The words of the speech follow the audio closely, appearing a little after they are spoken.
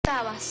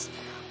trabas.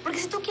 Porque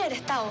si tú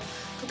quieres, Tavo,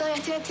 tú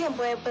todavía tienes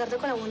tiempo de ponerte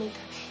con la bonita.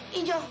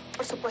 Y yo,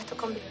 por supuesto,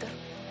 con Víctor.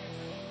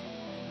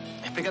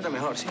 Explícate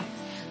mejor, ¿sí?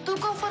 Tú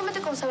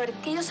confórmate con saber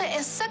que yo sé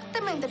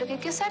exactamente lo que hay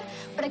que hacer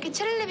para que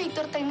Cheryl y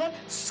Víctor tengan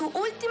su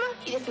última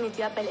y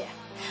definitiva pelea.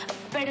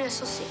 Pero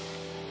eso sí,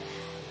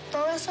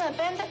 todo eso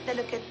depende de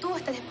lo que tú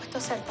estés dispuesto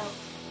a hacer, Tavo.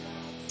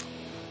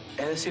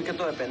 Es decir, que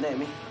todo depende de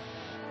mí.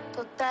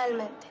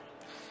 Totalmente.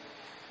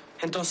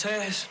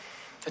 Entonces,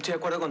 estoy de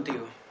acuerdo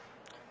contigo.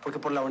 Porque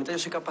por la bonita yo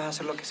soy capaz de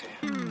hacer lo que sea.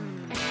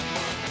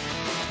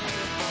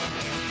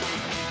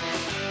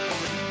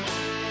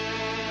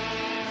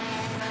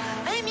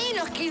 Ay, mí,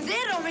 los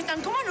quiseros me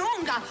están como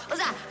nunca. O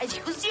sea, hay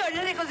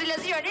discusiones,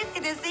 reconciliaciones,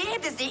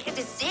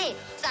 etc.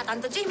 O sea,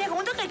 tanto chisme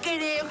junto que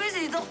creo que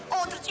necesito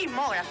otro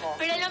chismógrafo.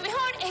 Pero lo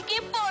mejor es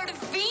que por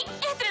fin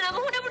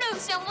estrenamos una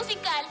producción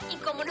musical y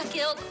como nos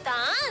quedó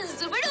tan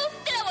súper,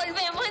 te la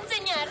volvemos a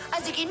enseñar.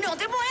 Así que no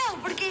te muevas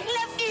porque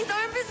la fiesta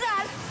va a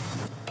empezar.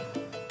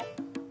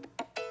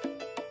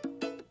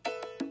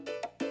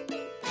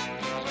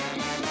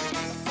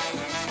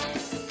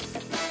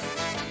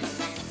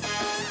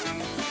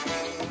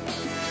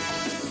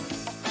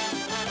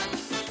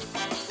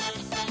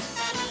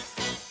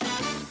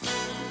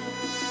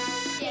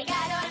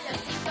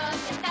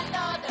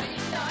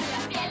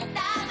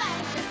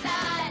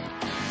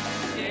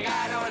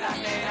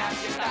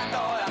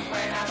 Todas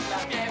buenas, la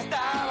fiesta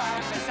va a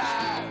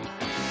empezar.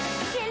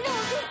 ¡Qué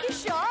loco, qué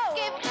show!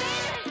 ¡Qué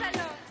pena el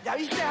salón! ¿Ya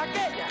viste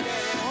aquella? Que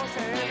de lejos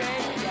se ve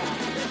bella.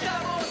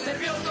 Estamos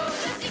nerviosos,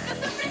 ¡Los chicos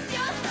son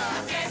preciosos!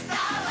 la fiesta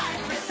va a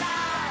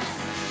empezar.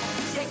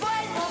 Llegó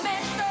el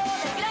momento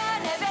del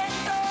gran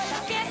evento.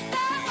 La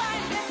fiesta va a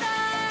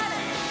empezar.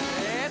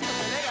 Esto es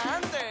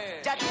elegante.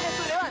 ¿Ya tienes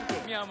tu levante?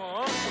 Mi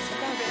amor,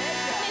 cositas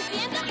bellas. ¡Me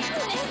siento una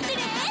estrella!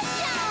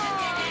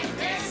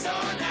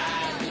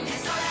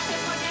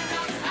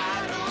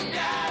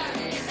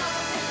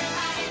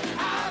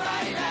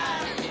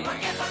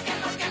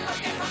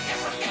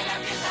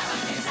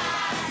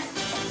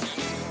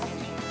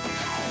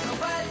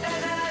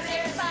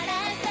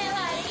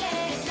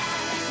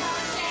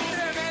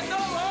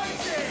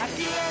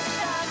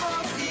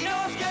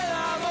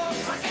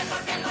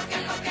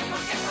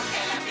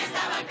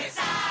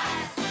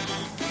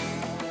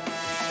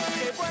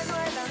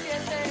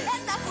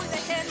 Está full de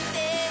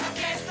gente. La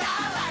fiesta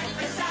va a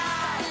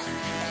empezar.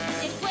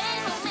 Llegó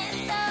el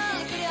momento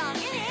del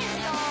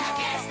creamiento. La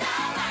fiesta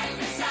va a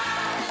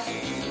empezar.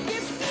 ¡Qué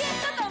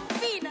fiesta tan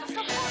fina!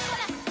 Se puso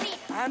las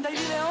finas. Anda y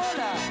dile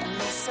hola.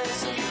 No sé,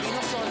 soy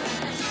divino sola.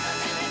 Las chicas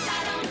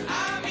empezaron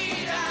A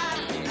mirar,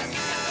 las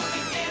chicas lo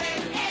que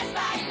quieren es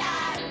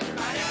bailar.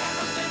 Pareja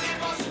no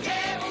tenemos que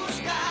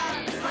buscar.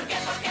 ¿Por qué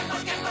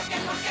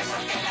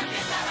la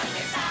fiesta va a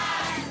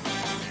empezar?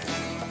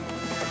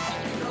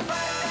 No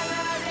falta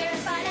nadie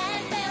para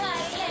este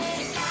baile.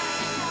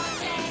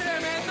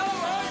 tremendo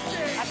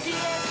noche. Aquí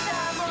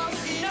estamos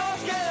y nos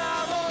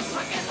quedamos.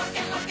 ¿Por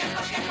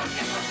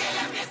qué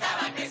la fiesta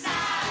va a empezar?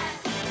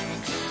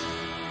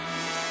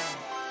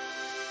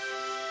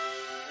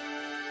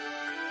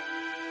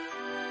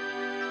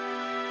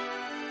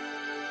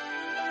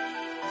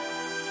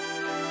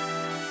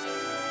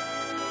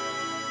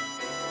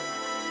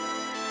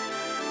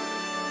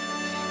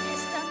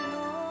 Esta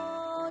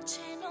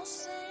noche no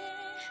sé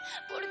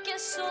por qué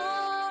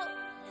sola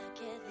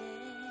quedé.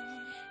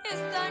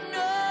 Esta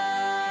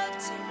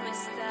noche no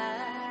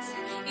estás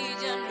y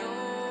ya no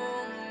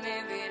me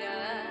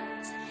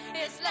verás.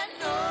 Es la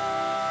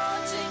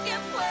noche que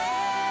fue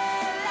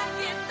la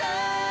que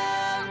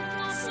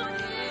tanto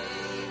soñé,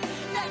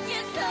 la que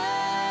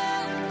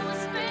tanto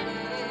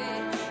esperé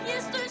y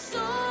estoy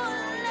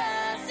sola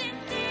sin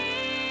ti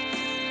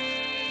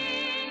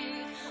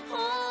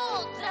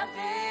otra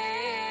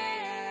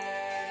vez.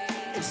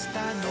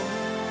 Esta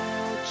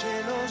noche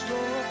los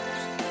dos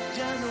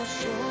ya no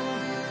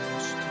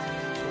somos tú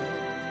y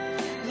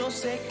yo. No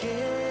sé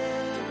qué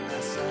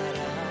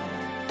pasará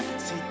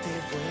si te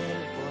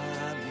vuelvo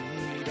a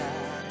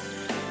mirar.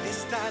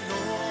 Esta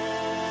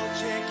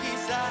noche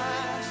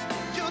quizás